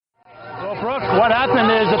what happened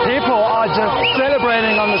is the people are just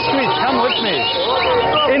celebrating on the streets. Come with me.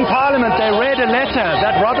 In Parliament, they read a letter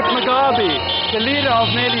that Robert Mugabe, the leader of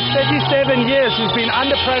nearly 37 years, who's been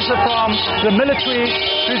under pressure from the military,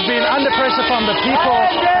 who's been under pressure from the people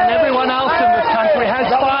and everyone else in this country, has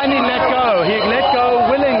finally let go. He let go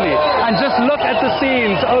willingly. And just look at the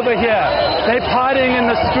scenes over here. They're partying in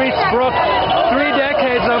the streets, Brooke. 3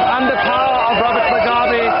 decades of under power of Robert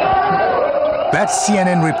Mugabe. That's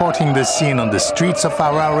CNN reporting the scene on the streets of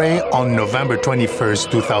Harare on November 21st,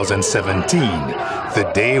 2017, the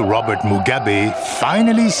day Robert Mugabe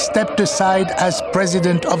finally stepped aside as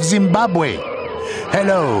president of Zimbabwe.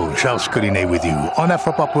 Hello, Charles Collinet with you on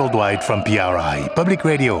Afropop Worldwide from PRI, Public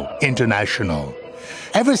Radio International.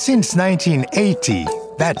 Ever since 1980,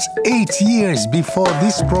 that's 8 years before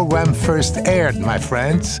this program first aired, my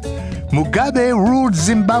friends, Mugabe ruled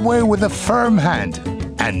Zimbabwe with a firm hand,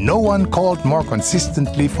 and no one called more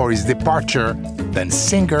consistently for his departure than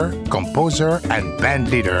singer, composer, and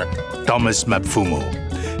band leader Thomas Mapfumo.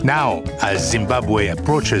 Now, as Zimbabwe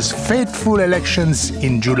approaches fateful elections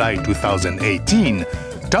in July 2018,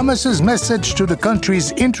 Thomas's message to the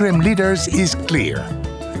country's interim leaders is clear.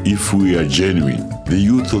 If we are genuine, the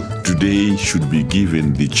youth of today should be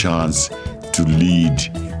given the chance to lead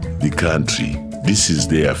the country. This is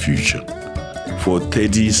their future. For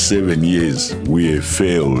 37 years, we have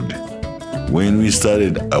failed. When we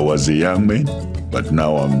started, I was a young man, but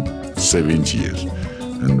now I'm 70 years.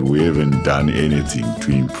 And we haven't done anything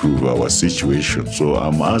to improve our situation. So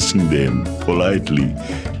I'm asking them politely,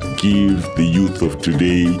 give the youth of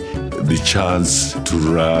today the chance to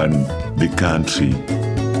run the country.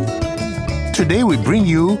 Today we bring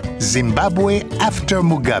you Zimbabwe after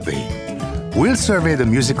Mugabe. We'll survey the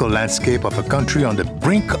musical landscape of a country on the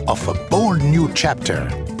brink of a bold new chapter.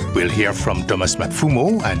 We'll hear from Thomas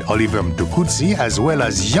Mapfumo and Oliver Mtukudzi, as well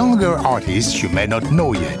as younger artists you may not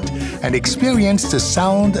know yet, and experience the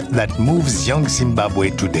sound that moves young Zimbabwe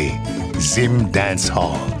today, Zim Dance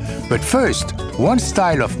Hall. But first, one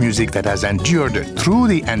style of music that has endured through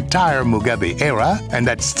the entire Mugabe era and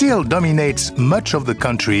that still dominates much of the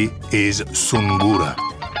country is Sungura.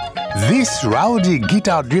 This rowdy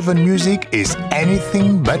guitar-driven music is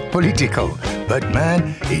anything but political, but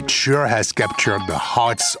man, it sure has captured the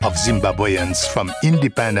hearts of Zimbabweans from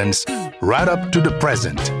independence right up to the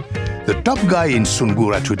present. The top guy in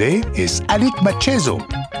Sungura today is Alik Machezo.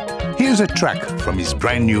 Here's a track from his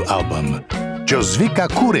brand new album, Josvika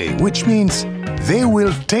Kure, which means they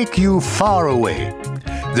will take you far away.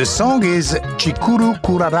 The song is Chikuru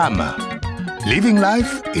Kurarama. Living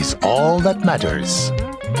life is all that matters.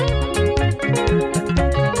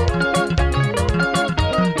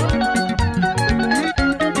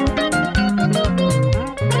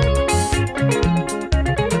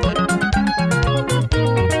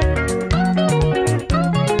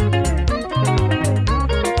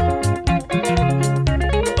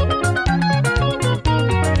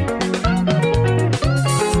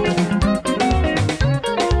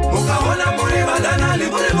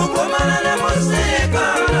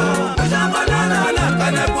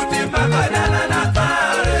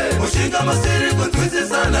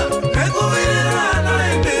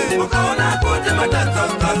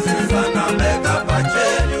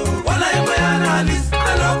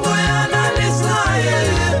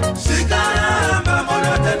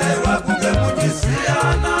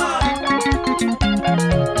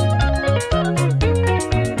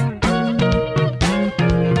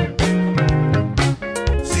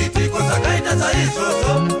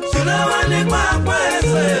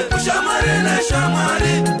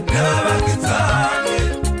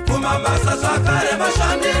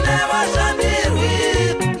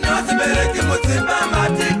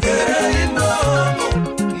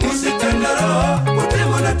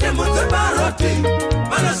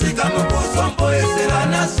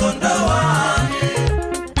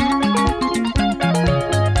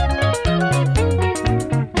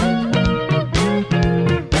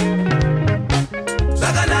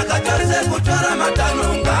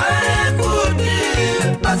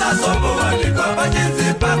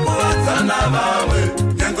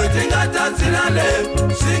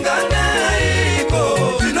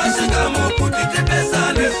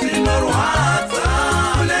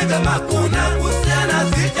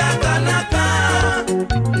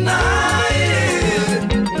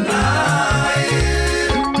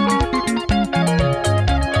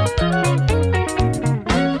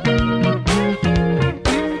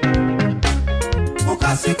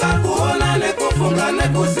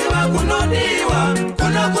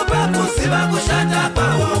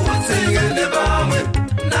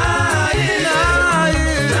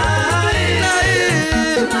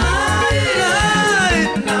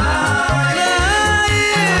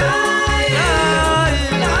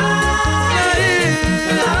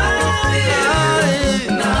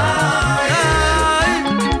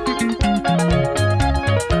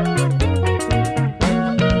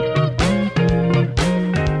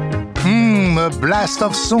 blast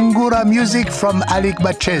of Sungura music from Alec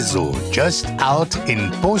Bachezo, just out in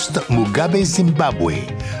post-Mugabe Zimbabwe.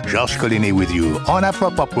 Georges Collinet with you on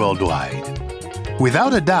Afropop Worldwide.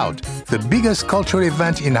 Without a doubt, the biggest cultural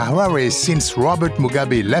event in Harare since Robert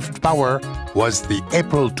Mugabe left power was the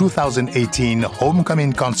April 2018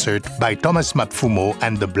 homecoming concert by Thomas Mapfumo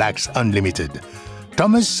and the Blacks Unlimited.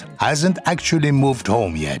 Thomas hasn't actually moved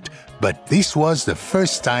home yet, but this was the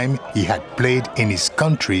first time he had played in his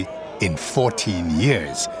country in 14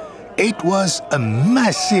 years. It was a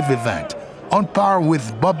massive event, on par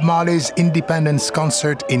with Bob Marley's Independence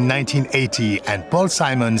concert in 1980 and Paul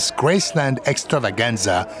Simon's Graceland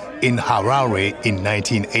Extravaganza in Harare in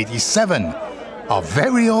 1987. Our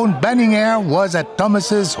very own Banning Air was at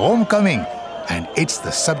Thomas's homecoming, and it's the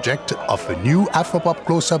subject of a new Afropop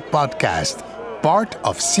Close-Up podcast, part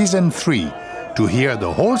of Season 3. To hear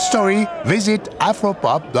the whole story, visit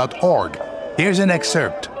afropop.org. Here's an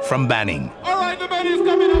excerpt from Banning. All right, the man is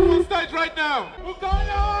coming up on stage right now.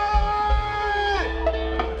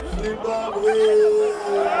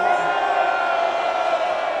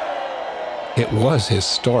 It was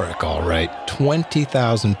historic, all right.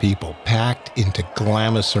 20,000 people packed into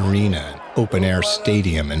Glamis Arena, an open-air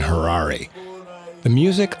stadium in Harare. The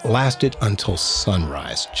music lasted until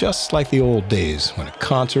sunrise, just like the old days when a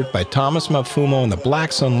concert by Thomas Mapfumo and the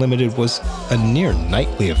Blacks Unlimited was a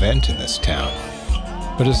near-nightly event in this town.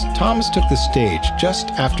 But as Thomas took the stage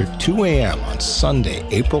just after 2 a.m. on Sunday,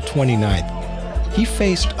 April 29th, he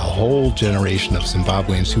faced a whole generation of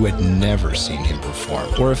Zimbabweans who had never seen him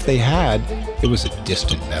perform, or if they had, it was a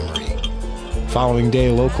distant memory. Following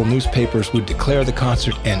day, local newspapers would declare the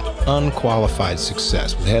concert an unqualified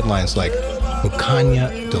success, with headlines like,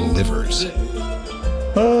 Mukanya delivers.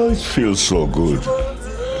 Oh, it feels so good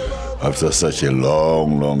after such a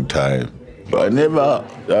long time. I never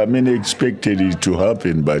expected it to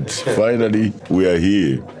happen, but finally we are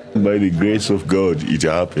here. By the grace of God, it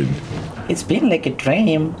happened. It's been like a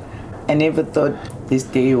dream. I never thought this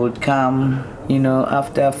day would come,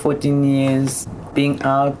 after 14 years being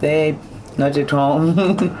out there, not at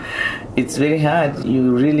home. It's very hard.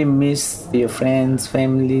 You really miss your friends,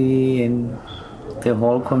 family, and the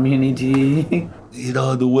whole community.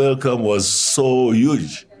 The welcome was so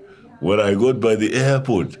huge. When I got by the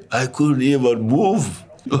airport, I couldn't even move.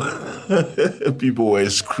 People were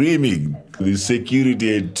screaming. The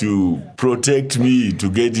security had to protect me to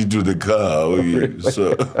get into the car.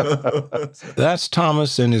 So. That's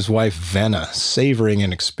Thomas and his wife Venna savoring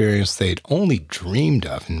an experience they'd only dreamed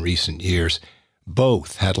of in recent years.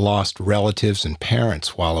 Both had lost relatives and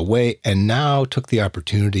parents while away and now took the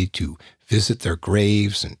opportunity to visit their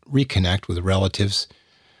graves and reconnect with relatives.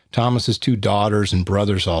 Thomas's 2 daughters and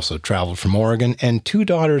brothers also traveled from Oregon, and 2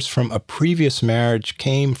 daughters from a previous marriage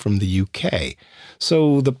came from the UK.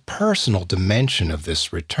 So the personal dimension of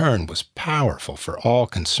this return was powerful for all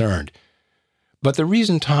concerned. But the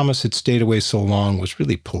reason Thomas had stayed away so long was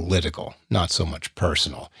really political, not so much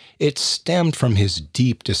personal. It stemmed from his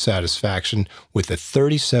deep dissatisfaction with the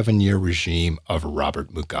 37-year regime of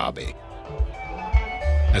Robert Mugabe.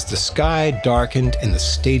 As the sky darkened and the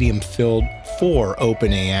stadium filled, 4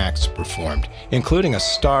 opening acts performed, including a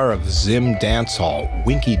star of Zim dancehall,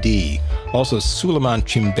 Winky D, also Suleiman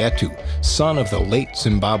Chimbetu, son of the late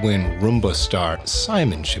Zimbabwean rumba star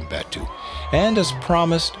Simon Chimbetu, and as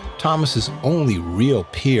promised, Thomas's only real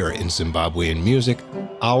peer in Zimbabwean music,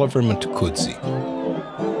 Oliver Mtukudzi.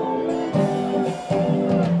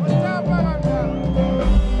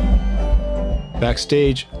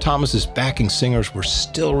 Backstage, Thomas's backing singers were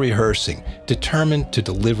still rehearsing, determined to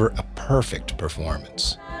deliver a perfect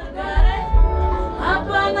performance.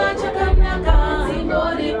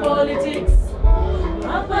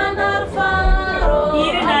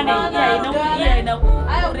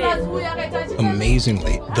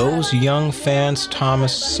 Amazingly, those young fans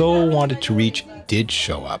Thomas so wanted to reach did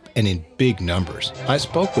show up, and in big numbers. I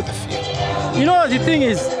spoke with a few. The thing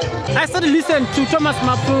is, I started listening to Thomas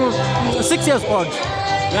Mapfumo 6 years old.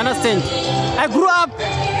 You understand? I grew up,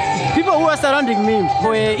 people who were surrounding me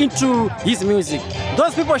were into his music.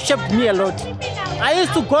 Those people shaped me a lot. I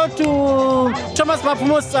used to go to Thomas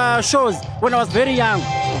Mapfumo's shows when I was very young.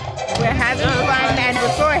 We're having fun and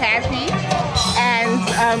we're so happy. And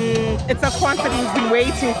it's a concert we've been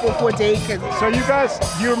waiting for decades. So you guys,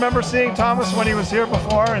 do you remember seeing Thomas when he was here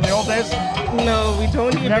before in the old days? No, we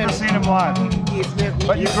don't even. Never seen him live? Yes,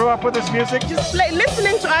 but you grew up with this music? Just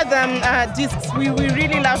listening to other discs, we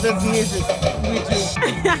really love this music. We do.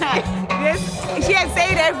 Yes, she has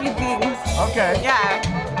said everything. Okay.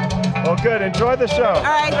 Yeah. Well, good. Enjoy the show. All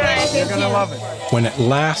right, thank you. You're going to love it. When at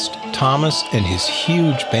last Thomas and his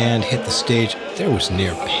huge band hit the stage, there was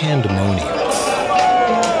near pandemonium.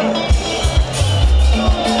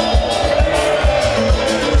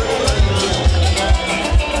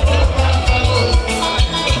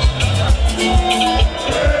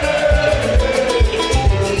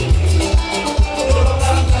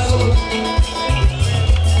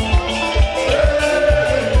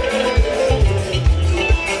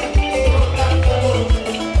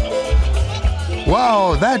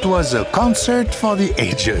 was a concert for the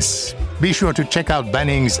ages. Be sure to check out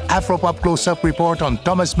Banning's Afropop Close-Up report on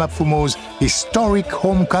Thomas Mapfumo's historic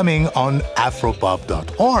homecoming on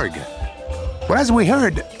afropop.org. But as we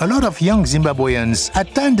heard, a lot of young Zimbabweans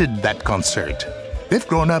attended that concert. They've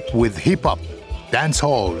grown up with hip-hop,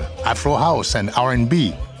 dancehall, Afro house, and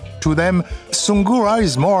R&B. To them, Sungura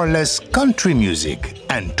is more or less country music.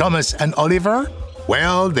 And Thomas and Oliver?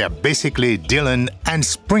 Well, they're basically Dylan and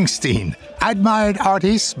Springsteen. Admired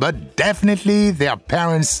artists, but definitely their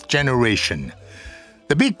parents' generation.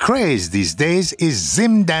 The big craze these days is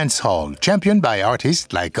Zim Dancehall, championed by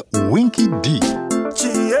artists like Winky D.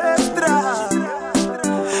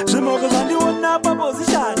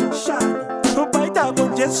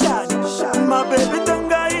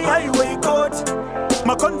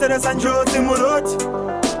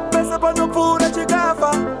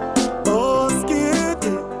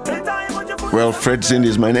 Well, Fred Zinn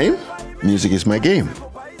is my name. Music is my game.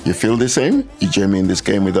 You feel the same? You jam in this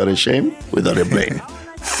game without a shame, without a blame.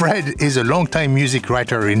 Fred is a longtime music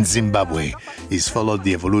writer in Zimbabwe. He's followed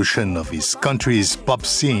the evolution of his country's pop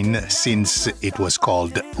scene since it was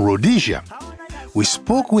called Rhodesia. We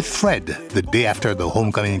spoke with Fred the day after the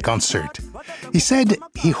homecoming concert. He said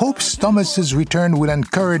he hopes Thomas's return will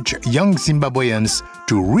encourage young Zimbabweans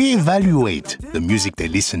to reevaluate the music they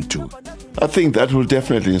listen to. I think that will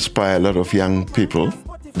definitely inspire a lot of young people.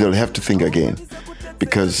 They'll have to think again,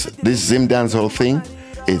 because this Zim Dancehall thing,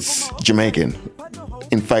 it's Jamaican.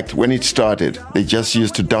 In fact, when it started, they just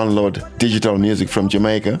used to download digital music from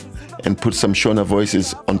Jamaica and put some Shona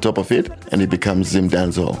voices on top of it, and it becomes Zim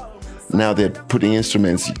Dancehall. Now they're putting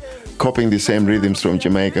instruments, copying the same rhythms from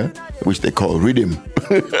Jamaica, which they call rhythm.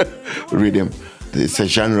 Rhythm. It's a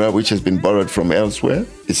genre which has been borrowed from elsewhere.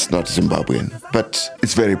 It's not Zimbabwean, but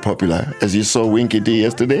it's very popular. As you saw Winky D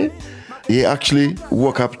yesterday, he actually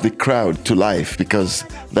woke up the crowd to life because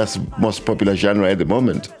that's the most popular genre at the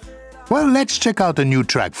moment. Well, let's check out a new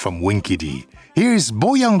track from Winky D. Here's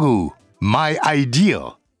Boyangu, My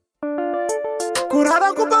Ideal.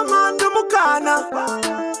 Kurara kubamandu mukana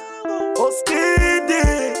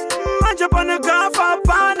Oskidi Manje pana gafa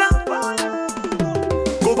pana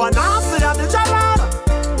Kubanasi ya nicharara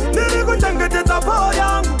Nirigu jengeteta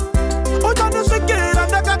boyangu Ujani shikira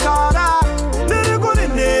nekakara Nirigu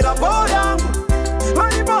ninira boyangu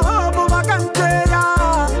Maiba hobu makanteya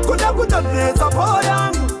Kuda kudanesa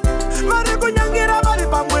boyangu Marigu nyangira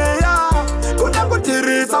mariba mweya Kuda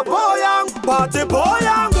kutirisa boyangu Pati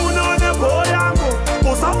boyangu none boyangu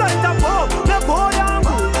Usaita bo ne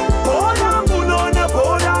boyangu Boyangu none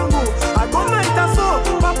boyangu Akomeita so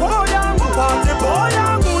ma boyangu Pati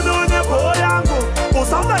boyangu none boyangu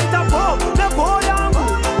Usaita bo ne boyangu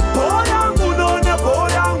Boyangu none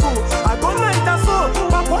boyangu Akomeita so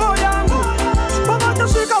ma boyangu Pamata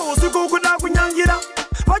shika usiku kuna kunyangira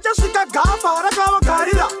Pacha shika gafa rakawa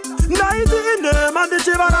karira Naiti ine mandi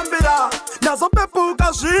chivarambira Nazo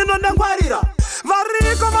pepuka zino nengwarira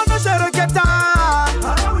Variko vanoshereketa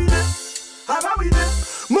Havawine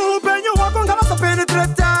Mupenyu wako ngavasa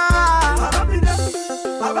penetreta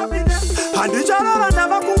Havawine Handicharara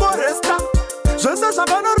nava kungoresta Zvese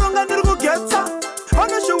zvavanoronga ndiri kugetsa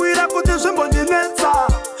Vanoshuwira kuti zvimbondinetsa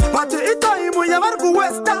Pati itaimu yavari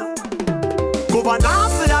kuwesta Kuva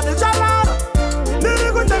nhasi handicharara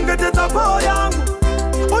Ndiri kuchengetedza boyangu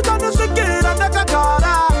Uchanisvikira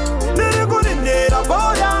ndakagara Ndiri kurindira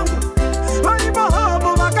boyangu Vaiva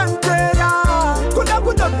hobo vakanteya Kuda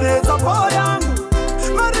kutodnetsa boyangu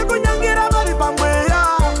Vari kunyangira vari pamweya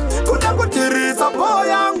Kuda kutirisa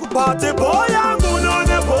boyangu Pati boyangu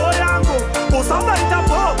none boyangu Usaita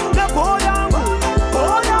bo ne boyangu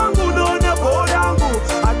Boyangu none boyangu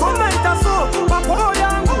Akomeita so ma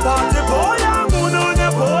boyangu Pati boyangu none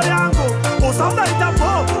boyangu Usaita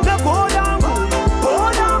bo ne boyangu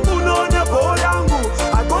Boyangu none boyangu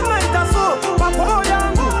Akomeita so ma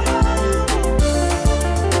boyangu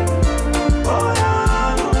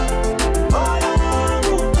Boyangu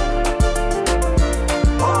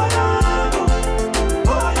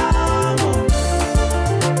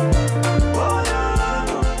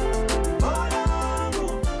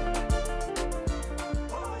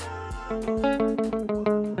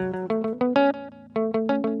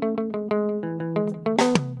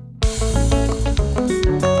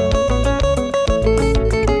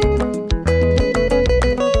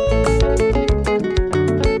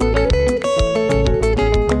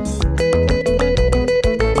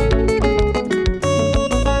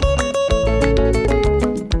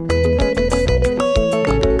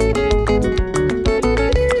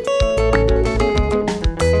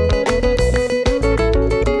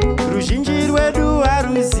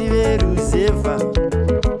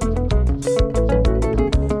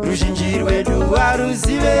rwedu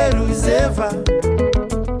haruzive ruzevha.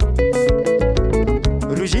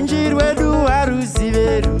 Ruzhinji rwedu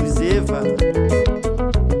haruzive ruzevha.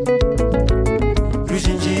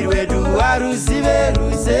 Ruzhinji rwedu haruzive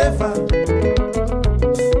ruzevha.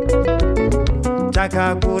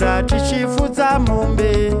 Takakura tichifudza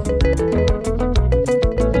mombe.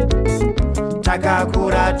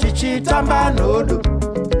 Takakura tichitamba nhodo.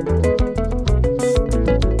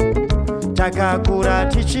 Takakura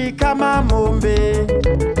tichikama mombe.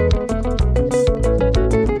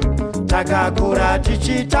 Takakura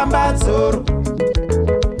tichitamba dzoro.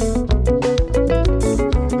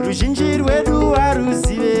 Ruzhinji rwedu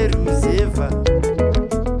haruzive ruzevha.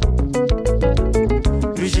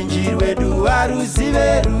 Ruzhinji rwedu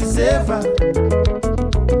haruzive ruzevha.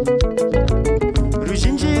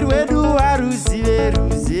 Ruzhinji rwedu haruzive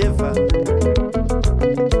ruzevha.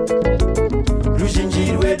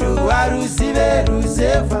 Ruzhinji rwedu haruzive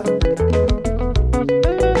ruzevha.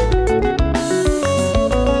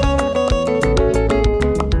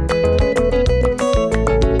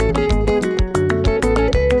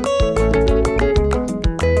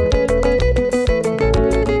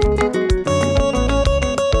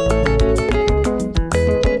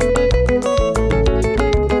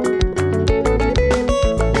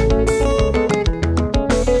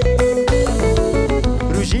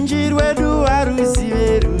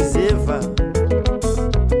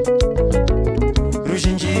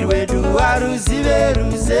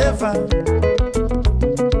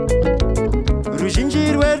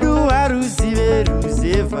 Ruzhinji rwedu haruzive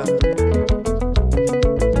ruzevha.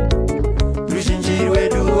 Ruzhinji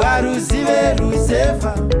rwedu haruzive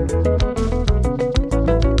ruzevha.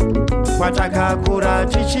 Kwatakakura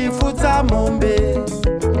tichifudza mombe.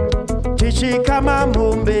 Tichikama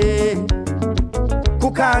mombe.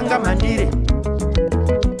 Kukanga mandire.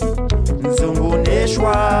 Nzungu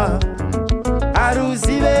neshwa.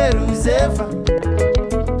 Haruzive ruzevha.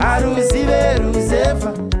 Haruzive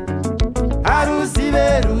ruzevha.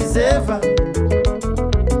 Haruzive ruzevha.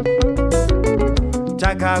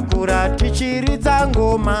 Takakura tichiridza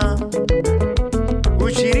ngoma.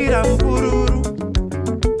 Uchirira mpururu.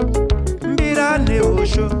 Mbira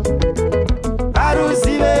nehosho.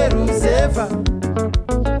 Haruzive ruzevha.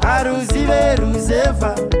 Haruzive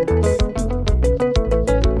ruzevha.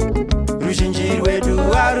 Ruzhinji rwedu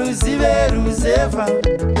haruzive ruzevha.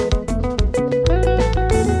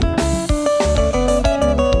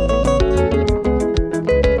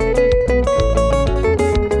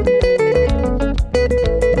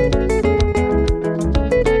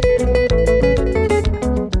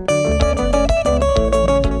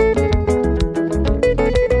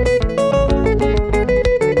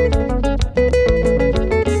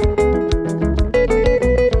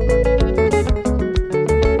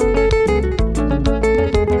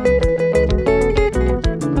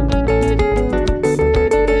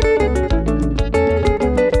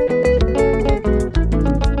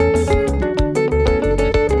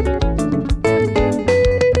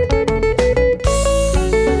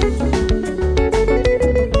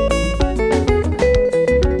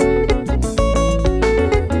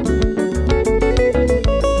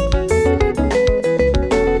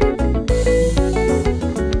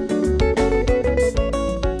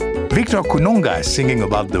 Victor Kununga singing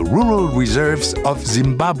about the rural reserves of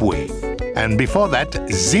Zimbabwe. And before that,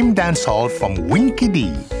 Zim Dancehall from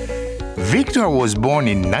Winkidi. Victor was born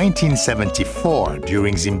in 1974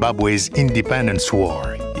 during Zimbabwe's independence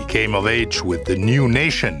war. He came of age with the new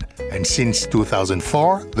nation, and since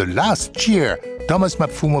 2004, the last year Thomas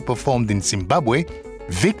Mapfumo performed in Zimbabwe,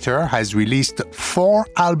 Victor has released 4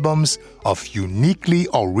 albums of uniquely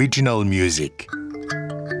original music.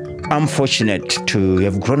 I'm fortunate to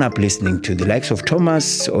have grown up listening to the likes of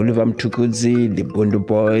Thomas, Oliver Mtukudzi, the Bondo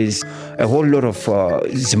Boys, a whole lot of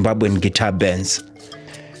Zimbabwean guitar bands.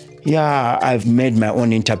 Yeah, I've made my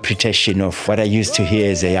own interpretation of what I used to hear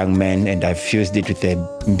as a young man, and I've fused it with the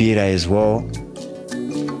mbira as well.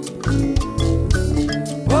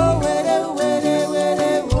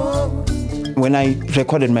 When I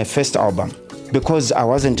recorded my first album, because I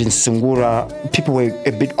wasn't in Sungura, people were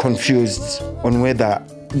a bit confused on whether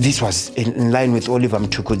this was in line with Oliver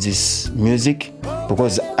Mtukudzi's music,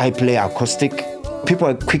 because I play acoustic.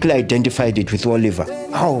 People quickly identified it with Oliver.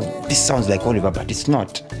 Oh, this sounds like Oliver, but it's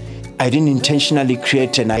not. I didn't intentionally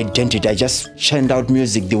create an identity. I just churned out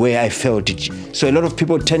music the way I felt it. So a lot of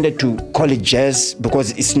people tended to call it jazz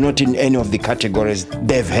because it's not in any of the categories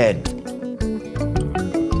they've heard.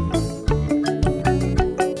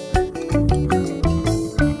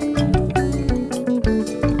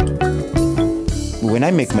 When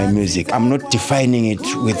I make my music, I'm not defining it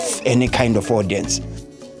with any kind of audience.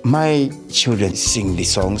 My children sing the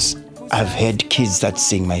songs. I've heard kids that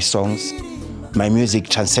sing my songs. My music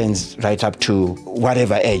transcends right up to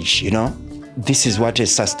whatever age, This is what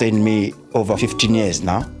has sustained me over 15 years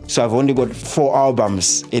now. So I've only got 4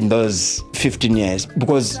 albums in those 15 years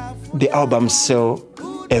because the albums sell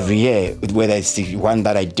every year, whether it's the one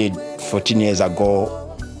that I did 14 years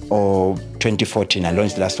ago or 2014. I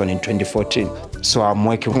launched the last one in 2014. So I'm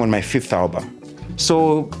working on my 5th album.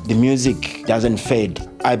 So the music doesn't fade.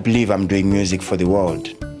 I believe I'm doing music for the world.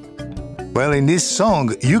 Well, in this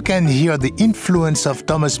song, you can hear the influence of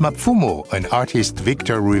Thomas Mapfumo and artist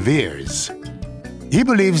Victor reveres. He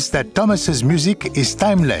believes that Thomas's music is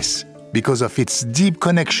timeless because of its deep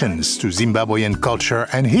connections to Zimbabwean culture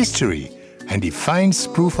and history, and he finds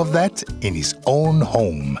proof of that in his own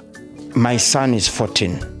home. My son is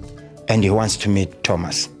 14, and he wants to meet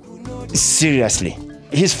Thomas. Seriously.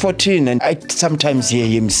 He's 14, and I sometimes hear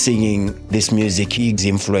him singing this music. He's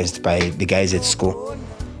influenced by the guys at school.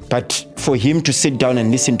 But for him to sit down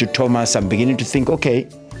and listen to Thomas, I'm beginning to think, okay,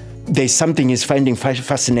 there's something he's finding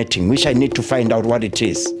fascinating, which I need to find out what it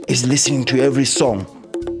is. He's listening to every song.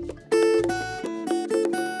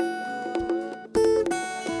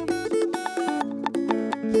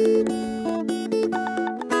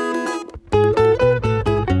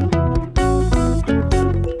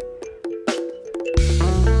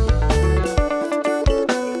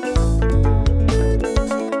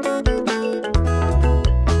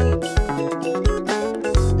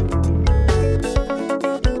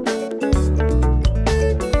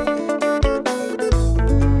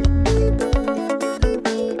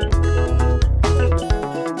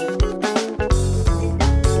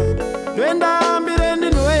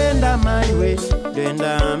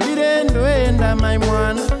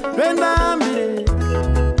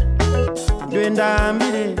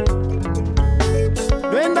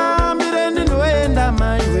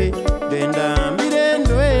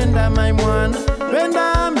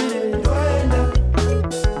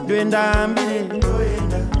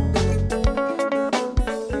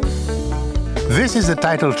 This is the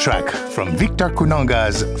title track from Victor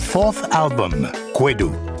Kunonga's 4th album,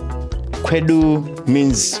 Kwedu. Kwedu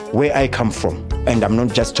means where I come from. And I'm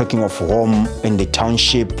not just talking of home in the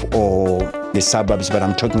township or the suburbs, but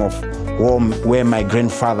I'm talking of home where my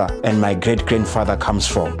grandfather and my great-grandfather comes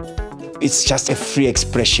from. It's just a free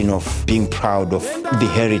expression of being proud of the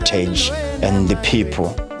heritage and the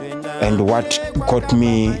people and what got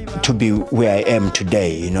me to be where I am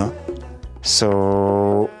today,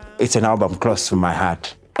 So it's an album close to my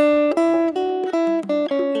heart.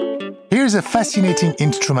 Here's a fascinating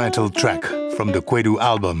instrumental track from the Kwedu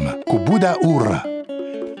album, Kubuda Ura.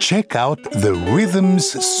 Check out the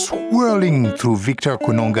rhythms swirling through Victor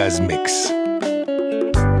Kunonga's mix.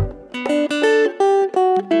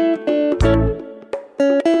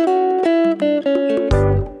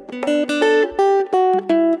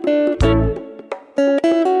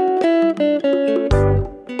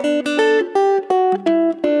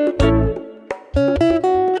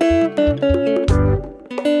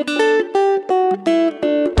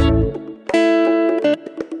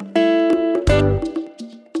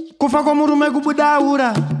 Kufa kwa murume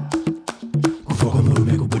kubudaura. Kufa kwa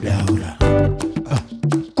murume kubudaura.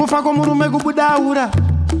 Kufa kwa murume kubudaura.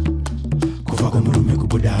 Kufa kwa murume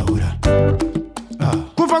kubudaura.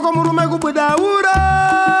 Kufa kwa murume kubudaura.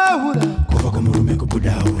 Kufa kwa murume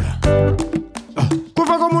kubudaura.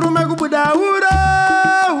 Kufa kwa murume kubudaura.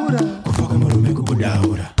 Kufa kwa murume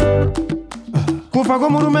kubudaura. Kufa kwa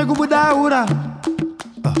murume kubudaura.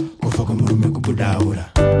 Kufa kwa murume kubudaura.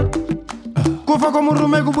 Kufa kwa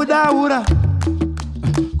murume kubudaura.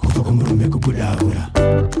 Kufa kwa murume kubudaura.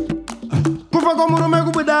 Kufa kwa murume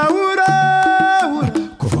kubudaura.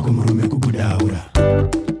 Kufa kwa murume kubudaura.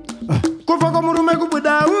 Kufa kwa murume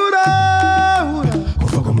kubudaura.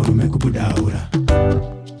 Kufa kwa murume kubudaura.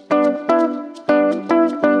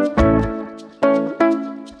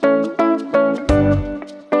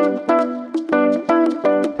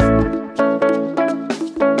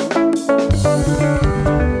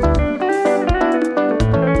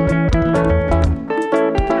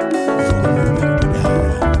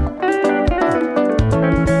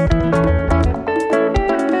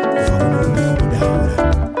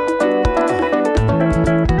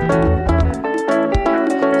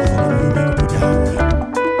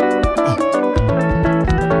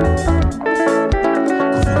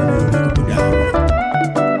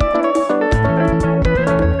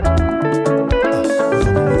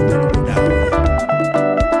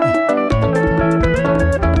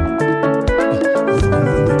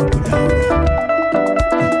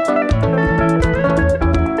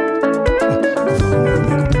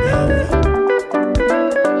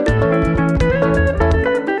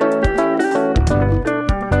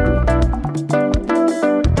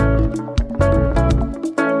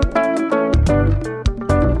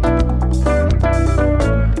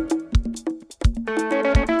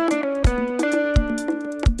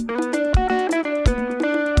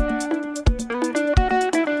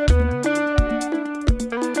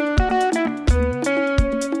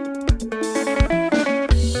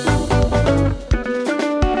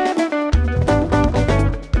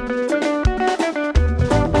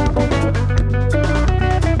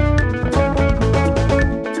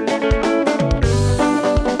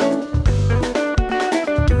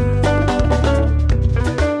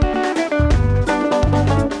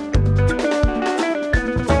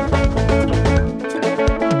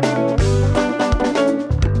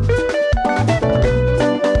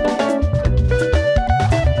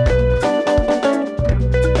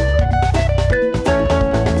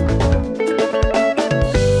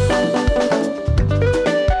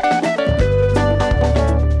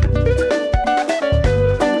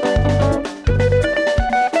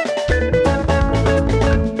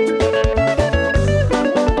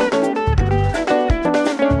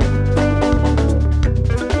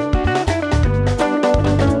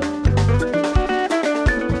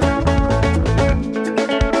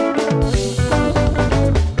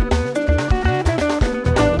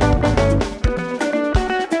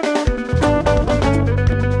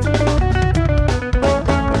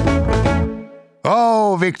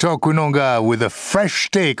 Victor Kunonga with a fresh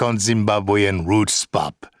take on Zimbabwean roots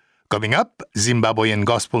pop. Coming up, Zimbabwean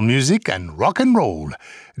gospel music and rock and roll.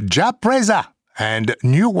 Ja Preza and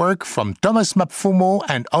new work from Thomas Mapfumo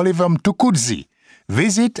and Oliver Mtukudzi.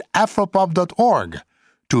 Visit afropop.org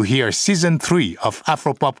to hear Season 3 of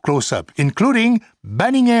Afropop Close-Up, including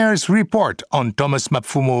Banning Air's report on Thomas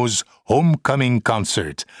Mapfumo's homecoming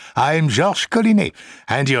concert. I'm Georges Collinet,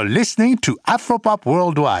 and you're listening to Afropop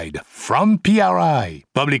Worldwide from PRI,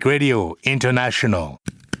 Public Radio International.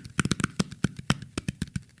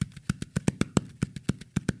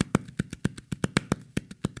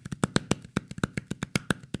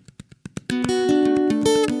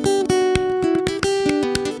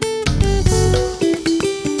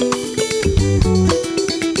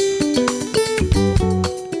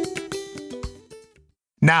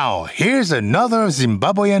 Now, here's another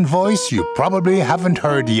Zimbabwean voice you probably haven't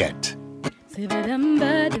heard yet.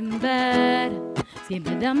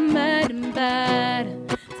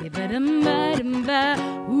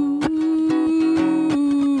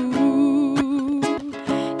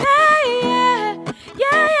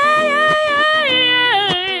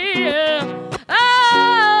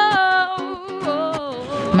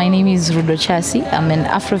 My name is Rudo Chasi. I'm an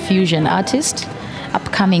Afrofusion artist,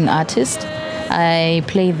 upcoming artist. I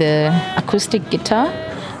play the acoustic guitar.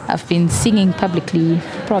 I've been singing publicly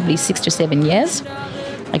for probably 6 to 7 years.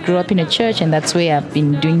 I grew up in a church, and that's where I've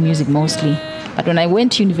been doing music mostly. But when I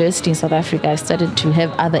went to university in South Africa, I started to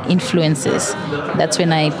have other influences. That's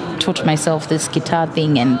when I taught myself this guitar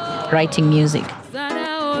thing and writing music.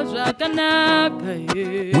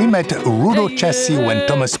 We met Rudo Chasi when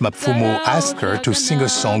Thomas Mapfumo asked her to sing a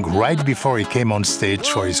song right before he came on stage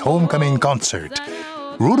for his homecoming concert.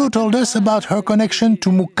 Rudo told us about her connection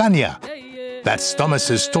to Mukanya. That's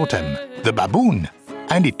Thomas's totem, the baboon.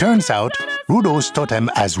 And it turns out Rudo's totem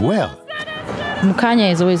as well. Mukanya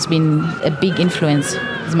has always been a big influence.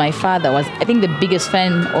 My father was, I think, the biggest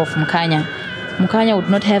fan of Mukanya. Mukanya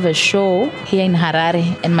would not have a show here in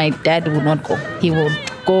Harare, and my dad would not go. He would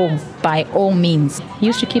go by all means. He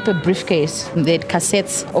used to keep a briefcase. They had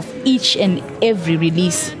cassettes of each and every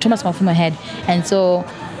release Thomas Mapfumo had. And so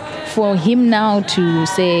for him now to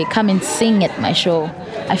say, come and sing at my show,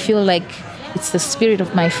 I feel like it's the spirit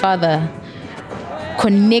of my father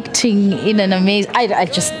connecting in an amazing... I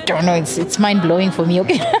just don't know. It's mind-blowing for me,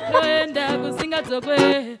 okay?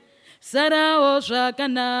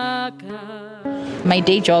 My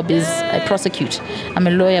day job is I prosecute. I'm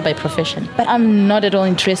a lawyer by profession. But I'm not at all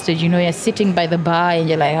interested. You know, you're sitting by the bar and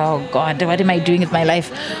you're like, oh, God, what am I doing with my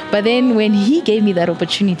life? But then when he gave me that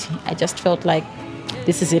opportunity, I just felt like,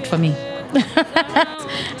 this is it for me.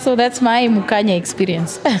 So that's my Mukanya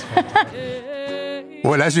experience.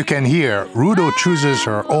 Well, as you can hear, Rudo chooses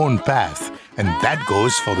her own path, and that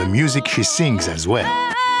goes for the music she sings as well.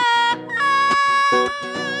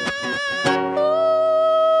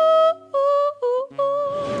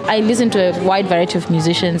 I listen to a wide variety of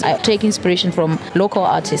musicians. I take inspiration from local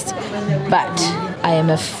artists, but I am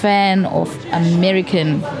a fan of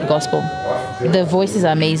American gospel. The voices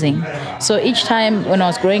are amazing. So each time when I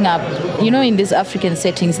was growing up, you know, in these African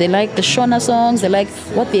settings, they like the Shona songs, they like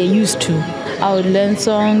what they're used to. I would learn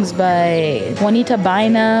songs by Juanita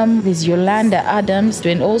Bynum, there's Yolanda Adams,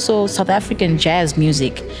 and also South African jazz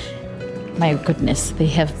music. My goodness, they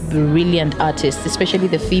have brilliant artists, especially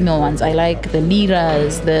the female ones. I like the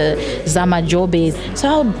Liras, the Zama Jobes. So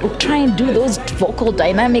I would try and do those vocal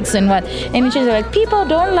dynamics and what. And she's like, people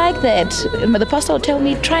don't like that. But the pastor would tell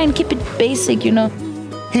me, try and keep it basic, you know.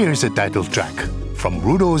 Here's a title track from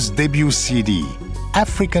Rudo's debut CD,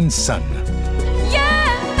 African Sun. Yeah.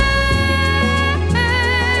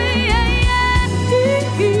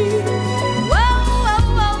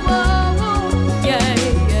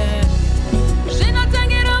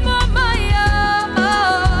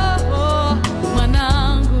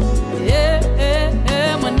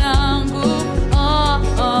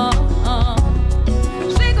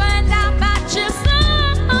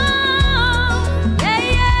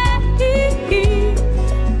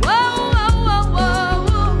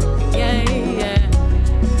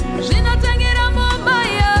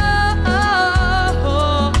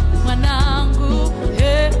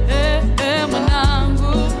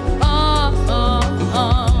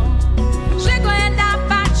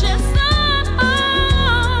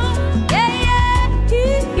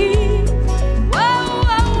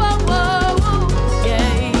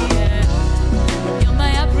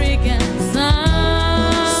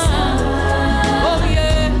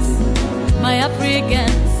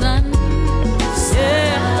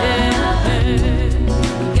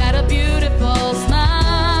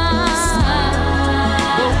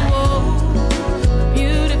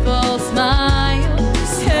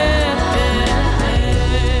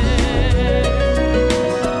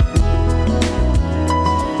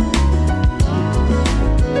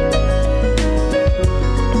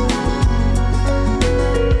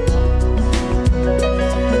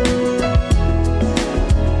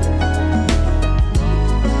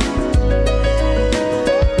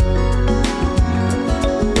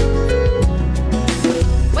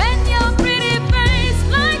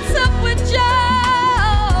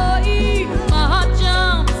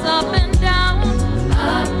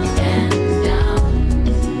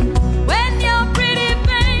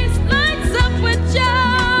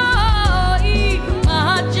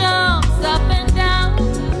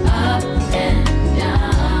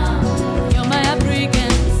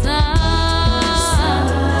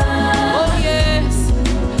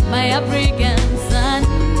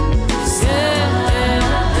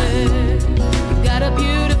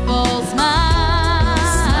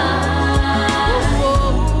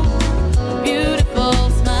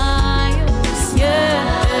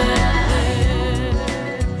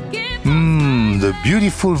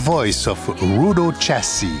 beautiful voice of Rudo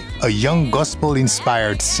Chassi, a young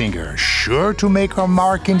gospel-inspired singer, sure to make her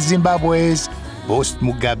mark in Zimbabwe's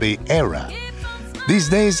post-Mugabe era. These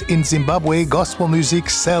days in Zimbabwe, gospel music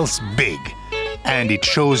sells big, and it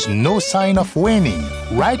shows no sign of waning.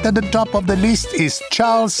 Right at the top of the list is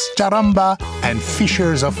Charles Charamba and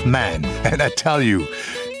Fishers of Man. And I tell you,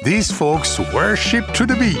 these folks worship to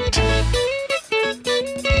the beat.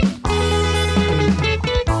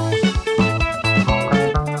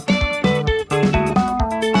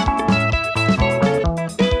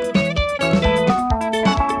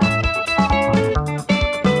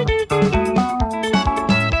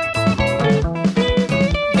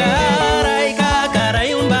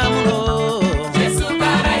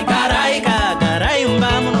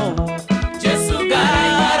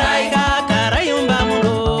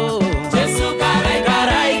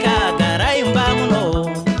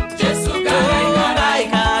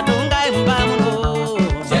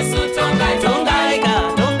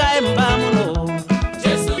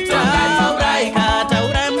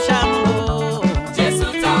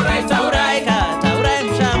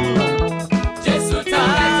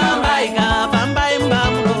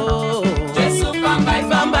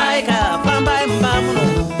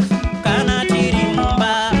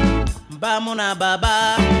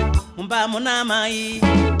 Muna mai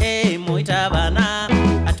moita bana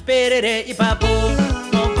atiperere ipapo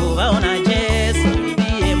nokuvaona Jesu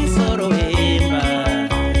ndiye musoro wemba.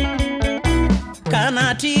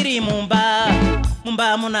 Kana tiri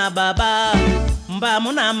mumba muna baba, mumba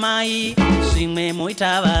muna mai, zvimwe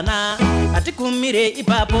moita vana atikumire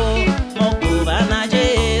ipapo nokuvaona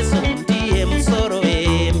Jesu ndiye musoro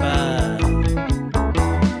wemba.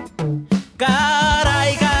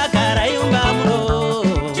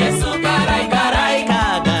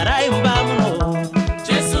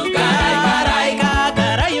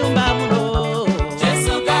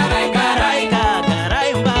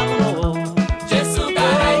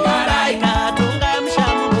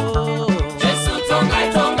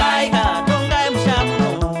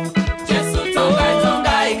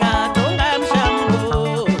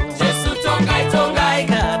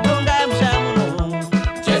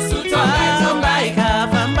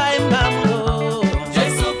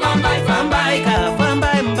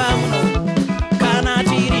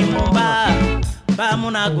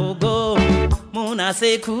 Gogo muna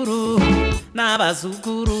sekuru na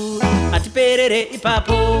bazukuru atiperere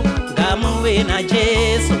ipapo ngamuve na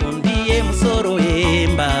Jesu ndiye musoro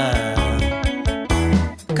wemba.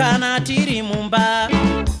 Kana tiri mumba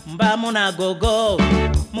muna gogo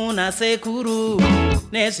muna sekuru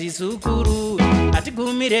nezvizukuru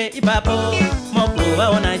atigumire ipapo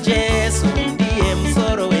mokuvaona Jesu ndiye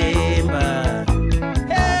musoro wemba.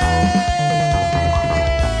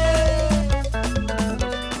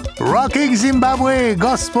 Rocking Zimbabwe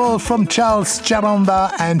gospel from Charles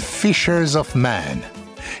Charamba and Fishers of Man.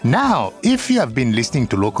 Now, if you have been listening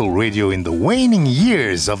to local radio in the waning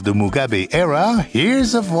years of the Mugabe era,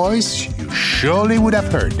 here's a voice you surely would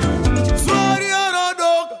have heard.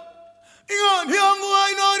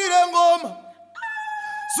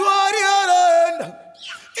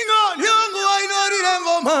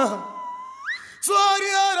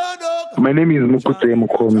 My name is Mukute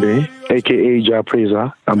Mukombe, aka Jah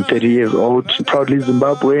Praiser. I'm 30 years old, proudly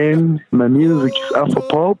Zimbabwean. My music is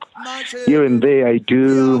Afro-pop. Here and there I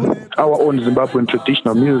do our own Zimbabwean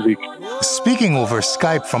traditional music. Speaking over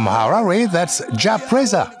Skype from Harare, that's Jah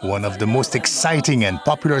Praiser, one of the most exciting and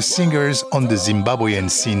popular singers on the Zimbabwean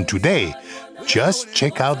scene today. Just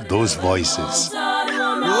check out those voices.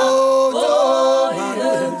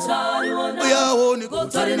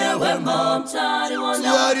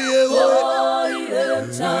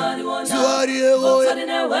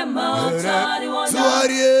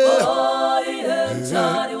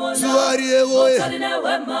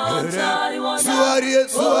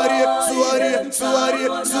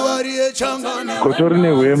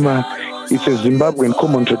 Kotorine Wema, it's a Zimbabwean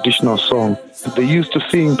common traditional song. They used to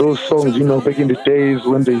sing those songs, back in the days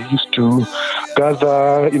when they used to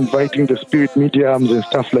gather, inviting the spirit mediums and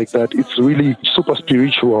stuff like that. It's really super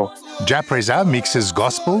spiritual. Jah Praiser mixes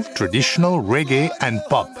gospel, traditional, reggae, and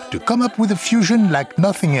pop to come up with a fusion like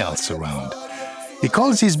nothing else around. He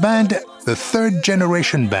calls his band the Third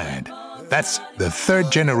Generation Band. That's the third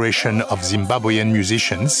generation of Zimbabwean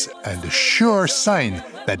musicians, and a sure sign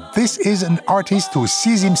that this is an artist who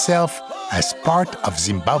sees himself as part of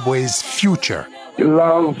Zimbabwe's future.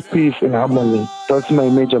 Love, peace, and harmony. That's my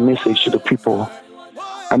major message to the people.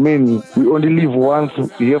 I mean, we only live once.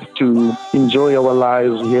 We have to enjoy our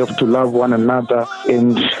lives. We have to love one another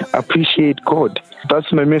and appreciate God.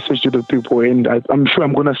 That's my message to the people, and I'm sure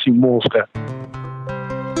I'm going to see more of that.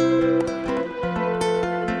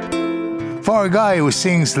 For a guy who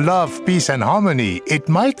sings love, peace, and harmony, it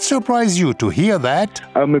might surprise you to hear that.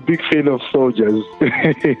 I'm a big fan of soldiers,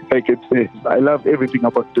 I can say. I love everything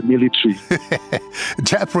about the military.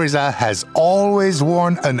 Jah Prayzah has always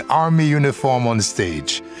worn an army uniform on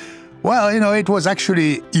stage. Well, it was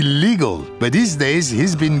actually illegal, but these days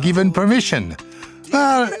he's been given permission.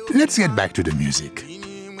 Well, let's get back to the music.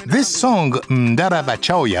 This song, Mdara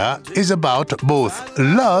Vachauya, is about both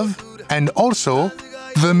love and also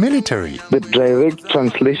the military. The direct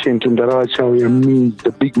translation to Mdara Vachauya means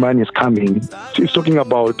the big man is coming. It's talking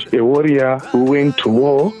about a warrior who went to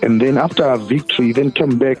war and then after a victory, then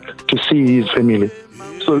came back to see his family.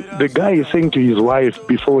 So the guy is saying to his wife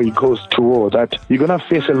before he goes to war that you're going to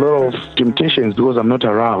face a lot of temptations because I'm not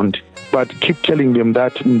around. But keep telling them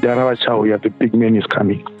that Mdara Vachauya, the big man is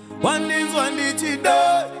coming.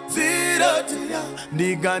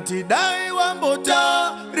 Ndigati dai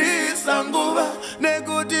wambota risanguva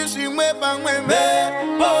nekuti zvimwe pamwe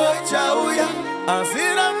mhepo chauya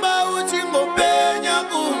asiramba uchingopenya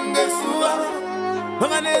kunge suva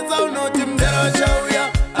vakanetsa unoti Mdara chauya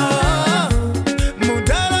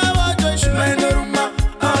mudhara wacho shimaindoruma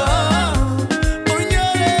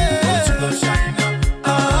unyore uchingoshaina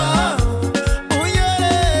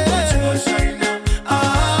unyore uchingoshaina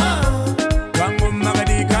kangu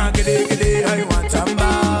makadika kidekide haiwatamba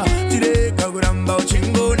chireka kuramba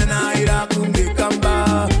uchingona naira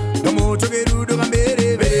kungekamba gamotokerudo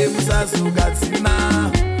kamberevere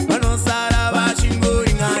musazugadzima vanosara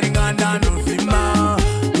vachingoringaringana novhima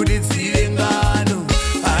kuti dzive ngano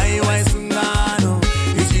aiwa isungano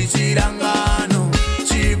ichi chirangano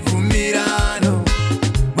chibvumirano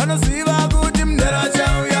vanoziva kuti Mdara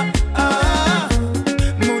chauya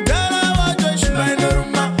mudhara wacho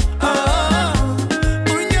shimaindoruma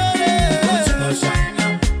unyore uchingoshaina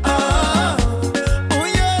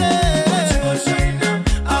unyore uchingoshaina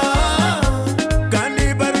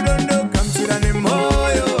kandipa rudondo kamchira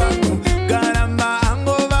nemwoyo wangu karamba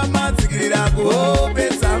angova madzikirira kuhope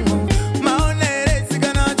dzangu maonere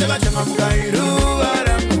tsikana chakachangamuka iruva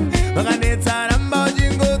rangu vakanetsa ramba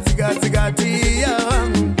uchingotsikatikatiya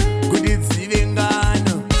vangu kuti dzive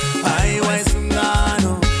ngano aiwa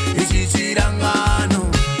isungano ichi chirangano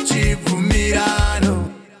chibvumirano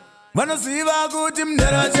vanoziva kuti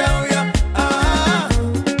Mdara chauya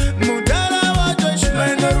mudhara wacho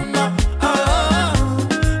shimaindoruma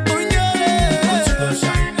unyore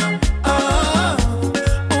uchingoshaina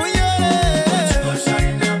unyore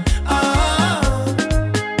uchingoshaina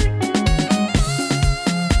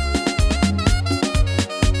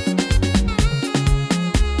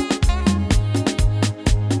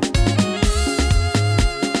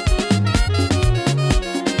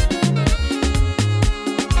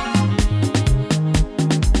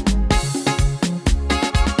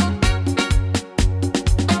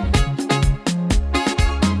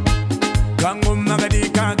kangu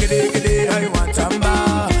makadika kidekide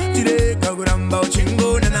haiwatamba chireka kuramba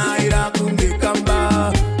uchingona naira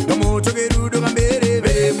kungekamba gamotokerudo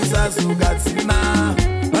kamberevere musazugadzima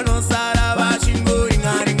vanosara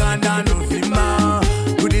vachingoringaringana novhima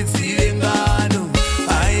kuti dzive ngano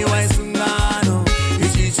aiwa isungano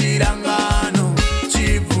ichi chirangano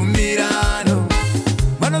chibvumirano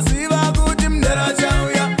vanoziva kuti Mdara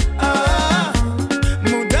chauya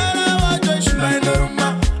mudhara wacho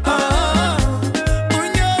shimaindoruma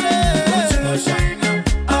unyore uchingoshaina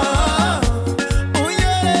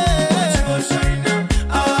unyore uchingoshaina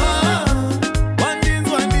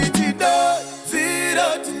wandinzwa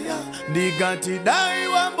ndichidodzirotiya ndikati dai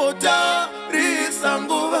wambotarisa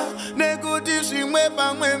nguva nekuti zvimwe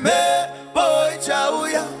pamwe mhepo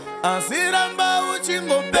chauya asiramba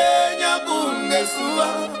uchingopenya kunge suva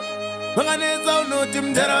vakanetsa unoti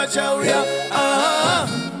Mdara chauya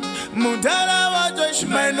mudhara wacho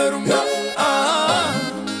shimaindoruma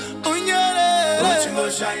unyore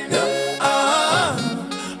uchingoshaina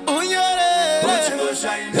unyore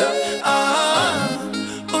uchingoshaina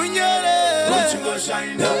unyore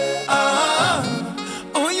uchingoshaina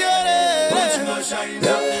unyore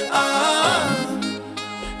uchingoshaina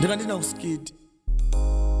ndikandina uskidi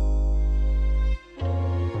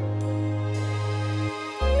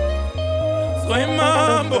Soy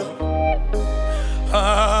mambo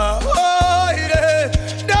ire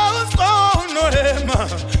daos konorema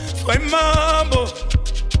Soy mambo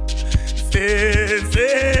se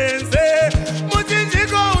muchinji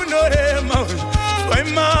konorema Soy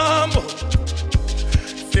mambo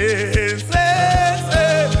se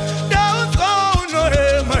daos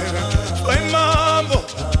konorema Soy mambo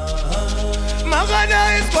Magana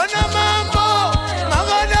is gonna mambo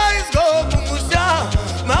Magana is go kumusha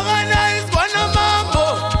Magana is gonna mambo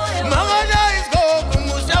Magana is go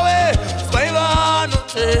kumusha we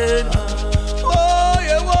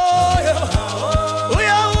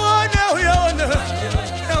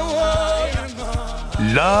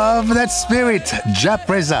Love that spirit, Jah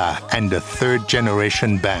Prayzah and the Third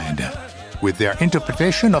Generation Band, with their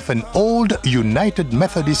interpretation of an old United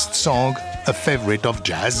Methodist song, a favorite of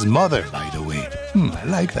Jah's mother, by the way. I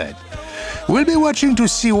like that. We'll be watching to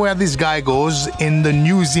see where this guy goes in the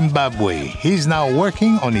new Zimbabwe. He's now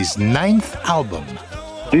working on his 9th album.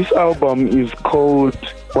 This album is called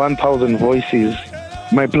 1000 Voices.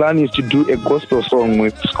 My plan is to do a gospel song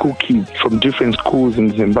with school kids from different schools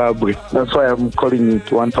in Zimbabwe. That's why I'm calling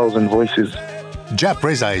it 1000 Voices. Jah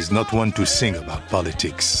Prayzah is not one to sing about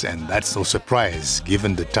politics, and that's no surprise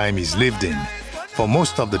given the time he's lived in. For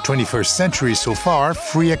most of the 21st century so far,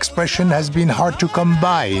 free expression has been hard to come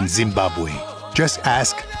by in Zimbabwe. Just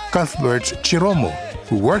ask Cuthbert Chiromo,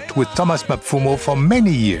 who worked with Thomas Mapfumo for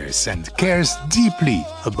many years and cares deeply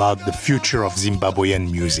about the future of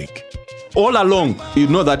Zimbabwean music. All along, you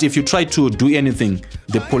know that if you try to do anything,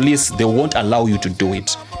 the police, they won't allow you to do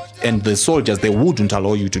it. And the soldiers, they wouldn't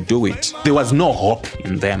allow you to do it. There was no hope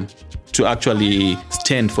in them to actually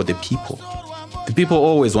stand for the people. The people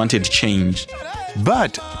always wanted change.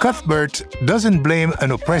 But Cuthbert doesn't blame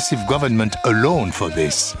an oppressive government alone for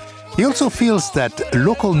this. He also feels that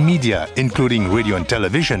local media, including radio and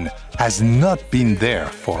television, has not been there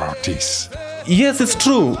for artists. Yes, it's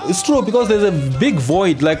true. It's true because there's a big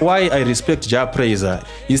void. Like why I respect Jah Prayzah.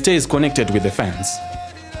 He stays connected with the fans.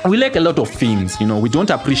 We like a lot of things, we don't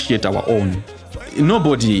appreciate our own.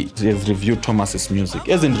 Nobody has reviewed Thomas's music,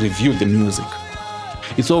 hasn't reviewed the music.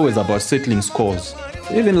 It's always about settling scores.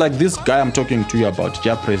 Even like this guy I'm talking to you about,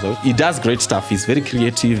 Jah Prayzah, he does great stuff. He's very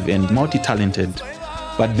creative and multi-talented.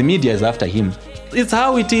 But the media is after him. It's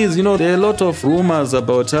how it is, there are a lot of rumors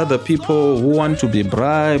about other people who want to be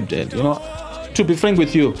bribed and, To be frank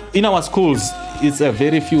with you, in our schools, it's a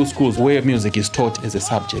very few schools where music is taught as a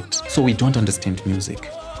subject. So we don't understand music.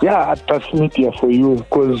 Yeah, that's media for you,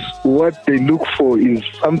 because what they look for is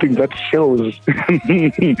something that shows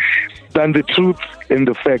than the truth and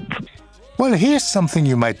the facts. Well, here's something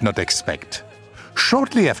you might not expect.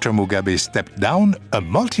 Shortly after Mugabe stepped down, a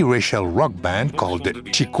multiracial rock band called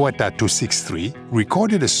Chikwata 263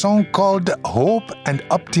 recorded a song called Hope and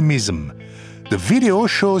Optimism. The video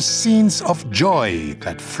shows scenes of joy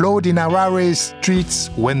that flowed in Harare's streets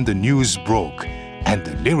when the news broke, and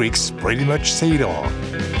the lyrics pretty much say it all.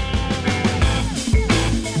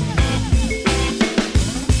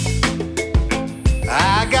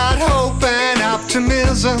 I got hope and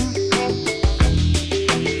optimism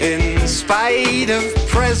in spite of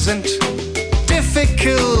present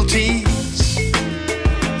difficulties.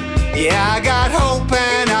 Yeah, I got hope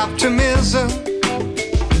and optimism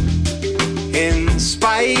in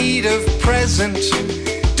spite of present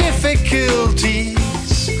difficulties.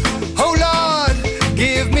 Oh Lord,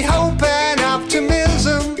 give me hope and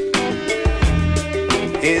optimism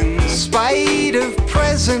in spite of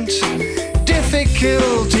present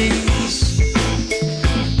difficulties.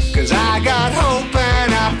 'Cause I got hope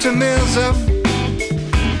and optimism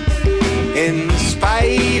in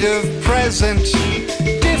spite of present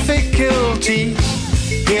difficulties.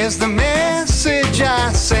 Here's the message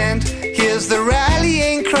I send, here's the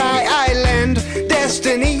rallying cry I lend.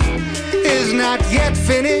 Destiny is not yet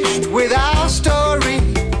finished with our story.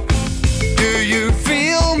 Do you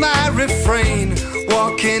feel my refrain?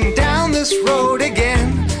 Walking down this road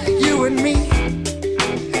again, you and me,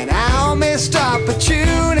 and our missed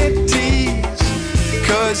opportunities.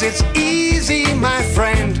 'Cause it's easy, my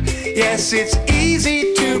friend, yes, it's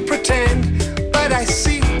easy to pretend, but I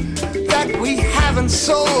see that we haven't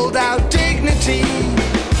sold our dignity.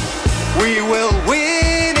 We will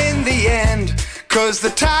win in the end, 'cause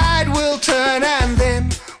the tide will turn and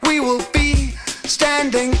then we will be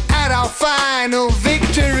standing at our final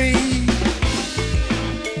victory.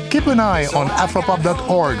 Keep an eye on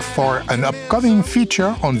afropop.org for an upcoming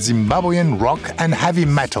feature on Zimbabwean rock and heavy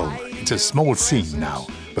metal. It's a small scene now,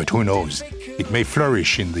 but who knows? It may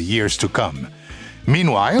flourish in the years to come.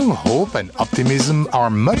 Meanwhile, hope and optimism are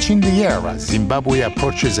much in the air as Zimbabwe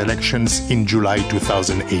approaches elections in July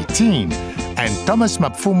 2018. And Thomas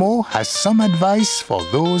Mapfumo has some advice for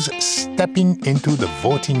those stepping into the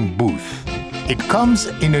voting booth. It comes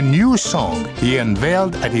in a new song he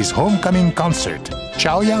unveiled at his homecoming concert,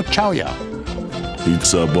 Chauya Chauya.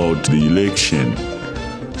 It's about the election.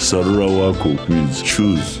 Sarura Wako means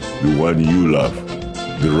choose the one you love,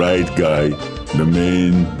 the right guy, the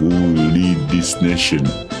man who will lead this nation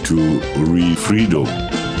to real freedom.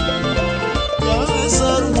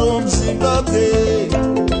 Zimbabwe.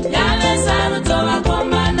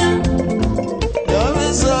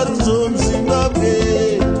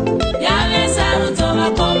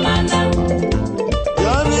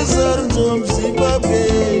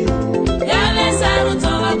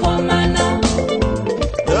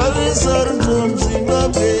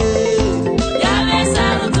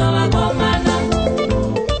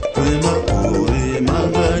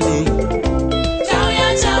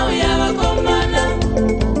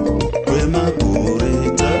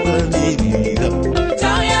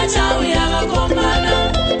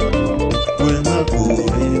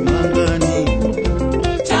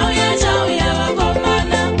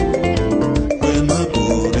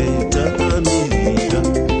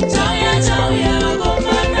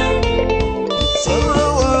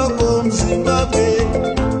 Zimbabwe.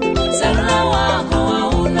 Sarura wako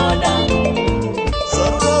haunoda.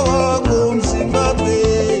 Sarura wako Zimbabwe.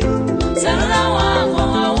 Sarura wako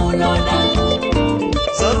haunoda.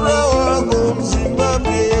 Sarura wako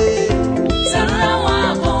Zimbabwe. Sarura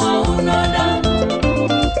wako haunoda.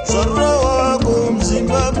 Sarura wako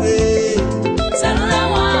Zimbabwe. Sarura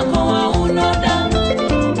wako haunoda.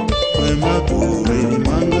 Kwemakure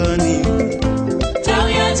mangani.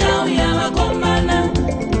 Chauya vakomana.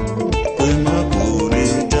 Kwemakure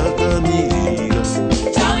takamirira.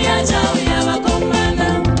 Chauya vakomana.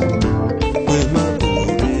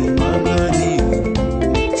 Kwemakure mangani.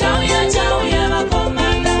 Chauya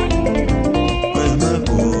vakomana.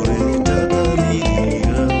 Kwemakure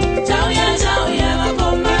takamirira. Chauya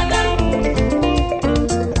vakomana.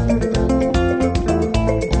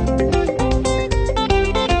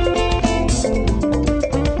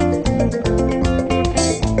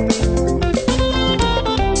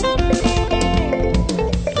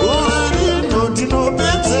 Urino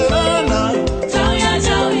tinopedzerana.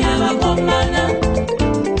 Chauya vakomana.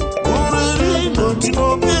 Urino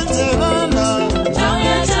tinopedzerana.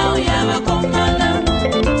 Chauya vakomana.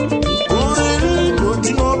 Urino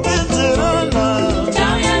tinopedzerana.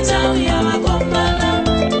 Chauya vakomana.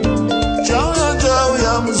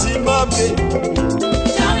 Chauya muZimbabwe.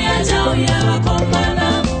 Chauya vakomana.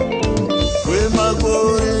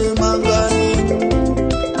 Kwemakore mangani.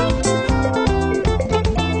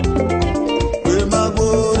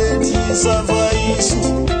 Kwemakore tisavaiso.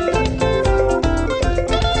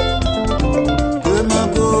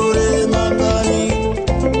 Kwemakore mangani.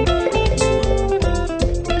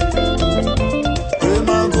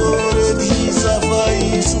 Kwemakore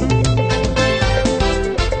tisavaiso.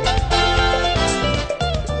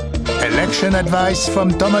 Election advice from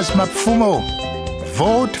Thomas Mapfumo.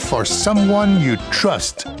 Vote for someone you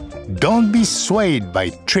trust. Don't be swayed by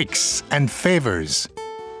tricks and favors.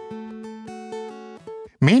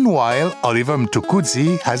 Meanwhile, Oliver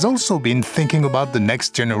Mtukudzi has also been thinking about the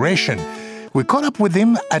next generation. We caught up with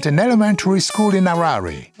him at an elementary school in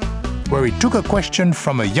Harare, where he took a question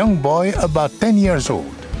from a young boy about 10 years old.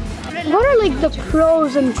 What are like the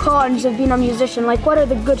pros and cons of being a musician? Like, what are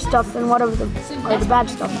the good stuff and what are the bad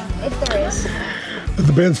stuff? If there is.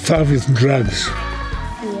 The bad stuff is drugs.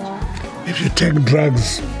 Yeah. If you take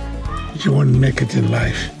drugs, you won't make it in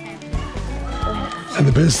life. And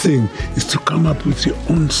the best thing is to come up with your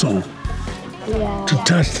own song to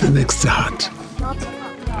touch the next heart.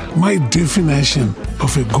 My definition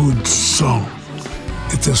of a good song,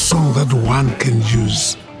 it's a song that one can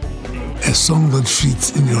use, a song that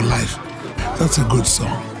fits in your life. That's a good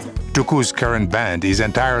song. Tuku's current band is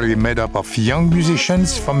entirely made up of young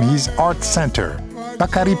musicians from his art center,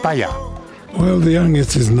 Pakaripaya. Well, the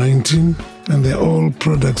youngest is 19, and they're all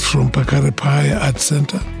products from Pakaripaya Art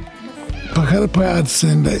Center. Pakaripaya Art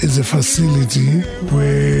Center is a facility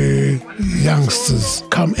where youngsters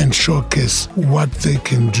come and showcase what they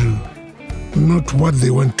can do. Not what they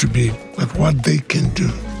want to be, but what they can do.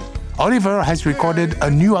 Oliver has recorded a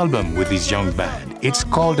new album with his young band. It's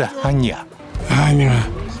called Hanya. Hanya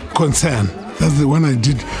Concern. That's the one I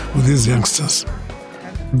did with these youngsters.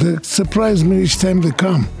 They surprise me each time they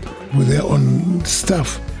come with their own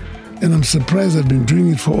stuff. And I'm surprised I've been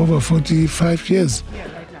doing it for over 45 years.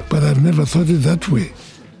 But I've never thought it that way.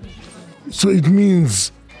 So it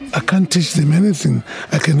means I can't teach them anything.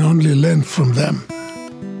 I can only learn from them.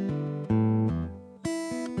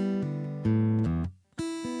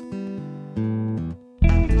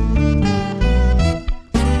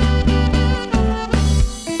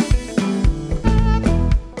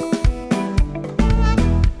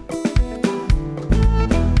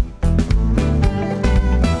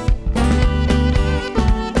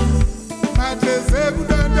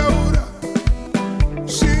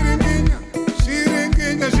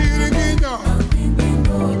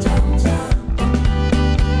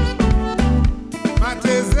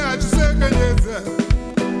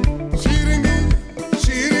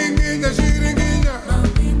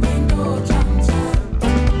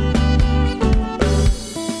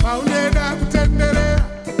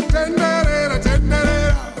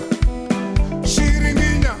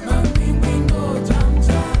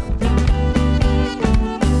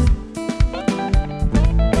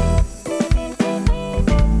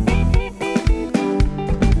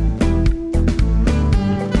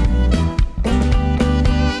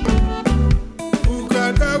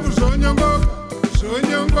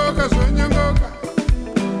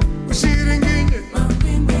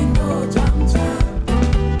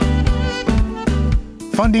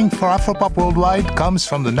 Funding for Afropop Worldwide comes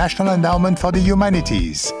from the National Endowment for the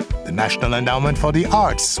Humanities. The the National Endowment for the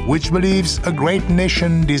Arts, which believes a great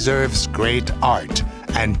nation deserves great art,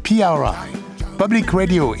 and PRI, Public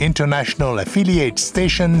Radio International affiliate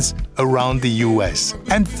stations around the U.S.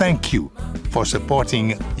 And thank you for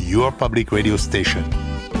supporting your public radio station.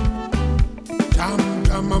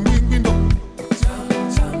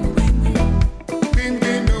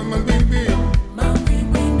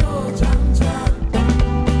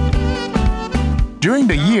 During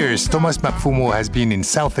the years Thomas Mapfumo has been in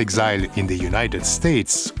self-exile in the United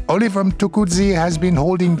States, Oliver Mtukudzi has been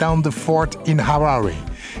holding down the fort in Harare.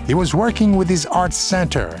 He was working with his arts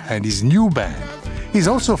center and his new band. He's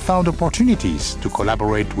also found opportunities to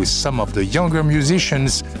collaborate with some of the younger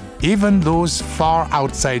musicians, even those far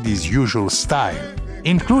outside his usual style,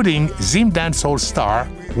 including Zim dancehall star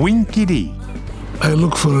Winky D. I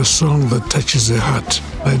look for a song that touches the heart.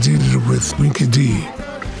 I did it with Winky D.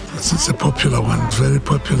 It's a popular one, very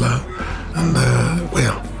popular, and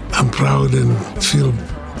I'm proud and feel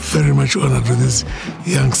very much honored with these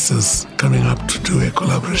youngsters coming up to do a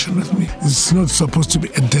collaboration with me. It's not supposed to be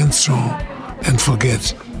a dance song and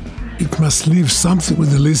forget. It must leave something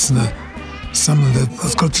with the listener, something that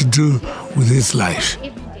has got to do with his life.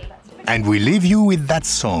 And we leave you with that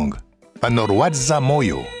song, Panorwadza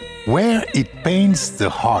Moyo, where it pains the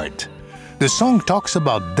heart. The song talks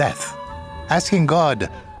about death, asking God,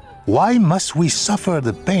 why must we suffer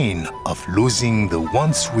the pain of losing the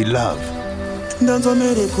ones we love? Ndanzo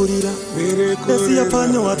merekurira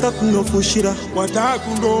Desiyapanya watakunofushira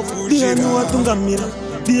Dianu watungamira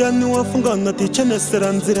Dianu wafunga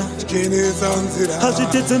natichenesera nzira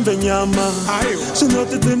Hashitizimbe nyama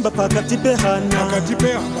Shinotizimba pakati pehana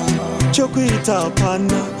Chokuita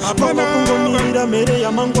apana Mama kungomirira mere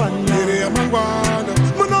ya mangwana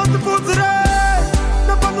Munotipuzire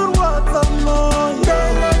Napanurwadza moyo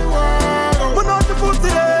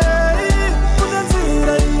Munotipuzire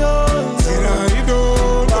Munenzira iyo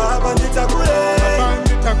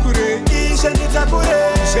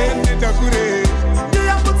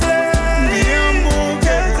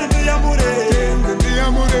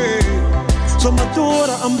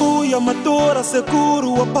Somatora ambuya matora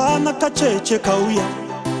sekuru wapana kacheche kauya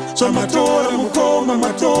Somatora mukoma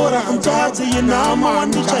matora amjaji yenama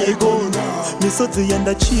wandicha egona Misodzi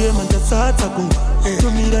yanda chiema ndasata kunga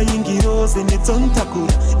Tumira yingiroze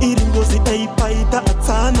netsontakura Iringozi eipaita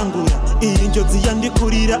atsana ngura Irinjozi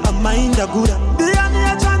yandikurira amaindagura Diani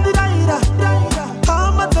ya chandiraira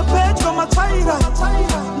Hama tepetro machaira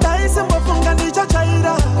Daisi mbofunga nicha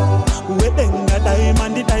chaira Wedenga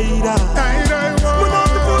daimandi daira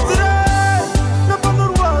Munotipuzire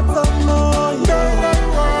Napanurwadza moyo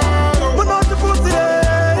Munotipuzire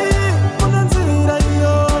Munenzira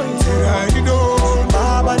iyo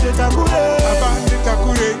Baba nditakure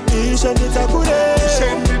Ishe nditakure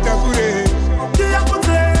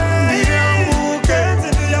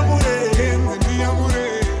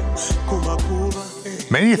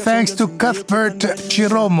Many thanks to Cuthbert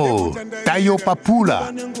Chiromo, Tayo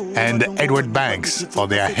Papula, and Edward Banks for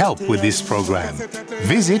their help with this program.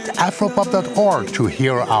 Visit afropop.org to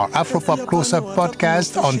hear our Afropop Close-Up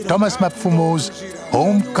podcast on Thomas Mapfumo's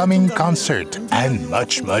homecoming concert and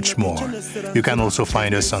much, much more. You can also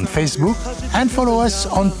find us on Facebook and follow us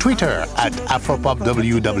on Twitter at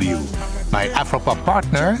AfropopWW. My Afropop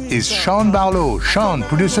partner is Sean Barlow. Sean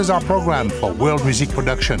produces our program for World Music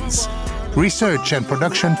Productions. Research and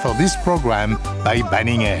production for this program by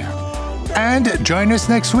Banning Air. And join us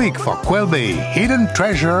next week for Quelbe, Hidden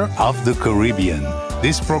Treasure of the Caribbean.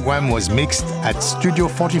 This program was mixed at Studio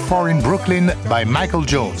 44 in Brooklyn by Michael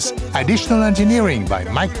Jones. Additional engineering by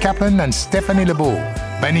Mike Kaplan and Stephanie Lebeau.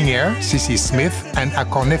 Banning Air, CC Smith, and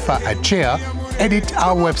Akornefa Achea edit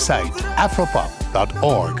our website,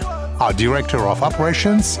 afropop.org. Our Director of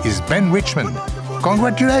Operations is Ben Richmond.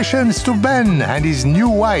 Congratulations to Ben and his new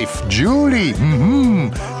wife, Julie.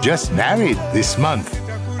 Just married this month.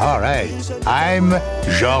 All right, I'm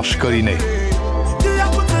Georges Collinet.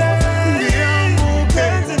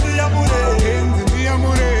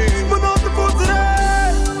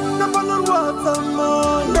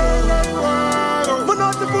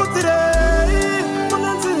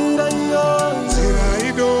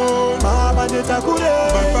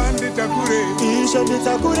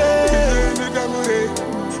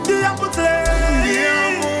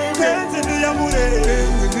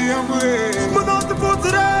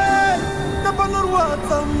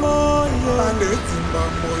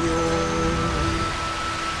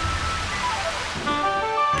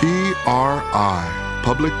 PRI,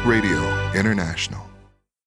 Public Radio International.